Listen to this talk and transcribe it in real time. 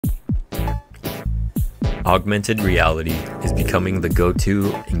Augmented reality is becoming the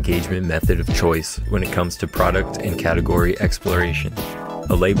go-to engagement method of choice when it comes to product and category exploration.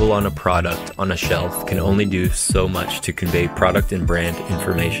 A label on a product on a shelf can only do so much to convey product and brand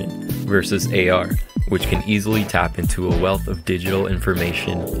information versus AR, which can easily tap into a wealth of digital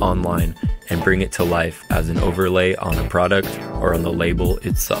information online and bring it to life as an overlay on a product or on the label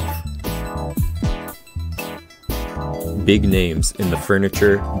itself. Big names in the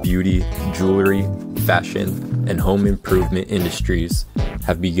furniture, beauty, jewelry, fashion, and home improvement industries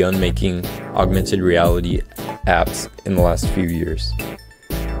have begun making augmented reality apps in the last few years.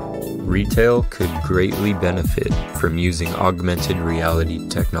 Retail could greatly benefit from using augmented reality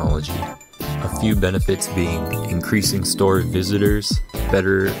technology. A few benefits being increasing store visitors,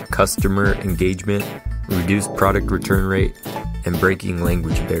 better customer engagement, reduced product return rate, and breaking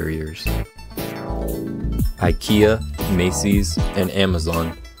language barriers. IKEA, Macy's, and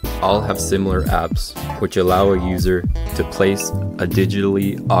Amazon all have similar apps which allow a user to place a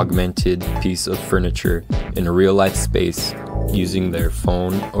digitally augmented piece of furniture in a real-life space using their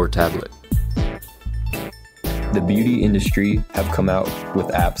phone or tablet. The beauty industry have come out with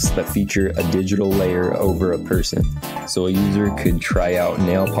apps that feature a digital layer over a person, so a user could try out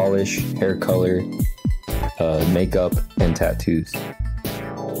nail polish, hair color, makeup, and tattoos.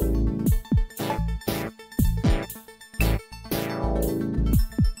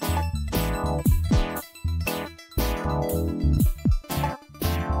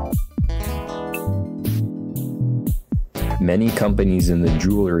 Many companies in the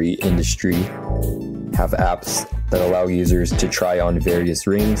jewelry industry have apps that allow users to try on various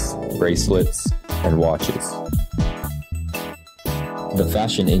rings, bracelets, and watches. The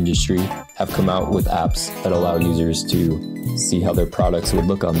fashion industry have come out with apps that allow users to see how their products would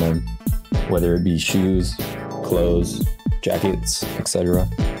look on them, whether it be shoes, clothes, jackets, etc.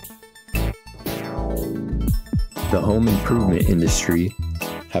 The home improvement industry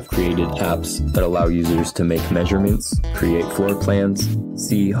have created apps that allow users to make measurements, create floor plans,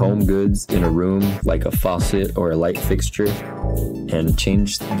 see home goods in a room like a faucet or a light fixture, and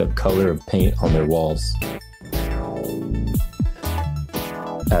change the color of paint on their walls.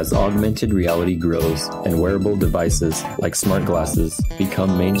 As augmented reality grows and wearable devices like smart glasses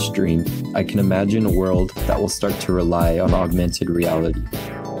become mainstream, I can imagine a world that will start to rely on augmented reality.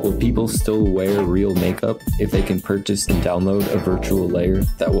 Will people still wear real makeup if they can purchase and download a virtual layer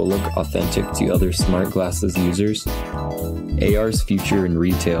that will look authentic to other smart glasses users? AR's future in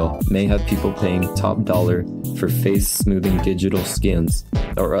retail may have people paying top dollar for face smoothing digital skins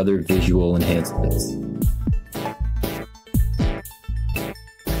or other visual enhancements.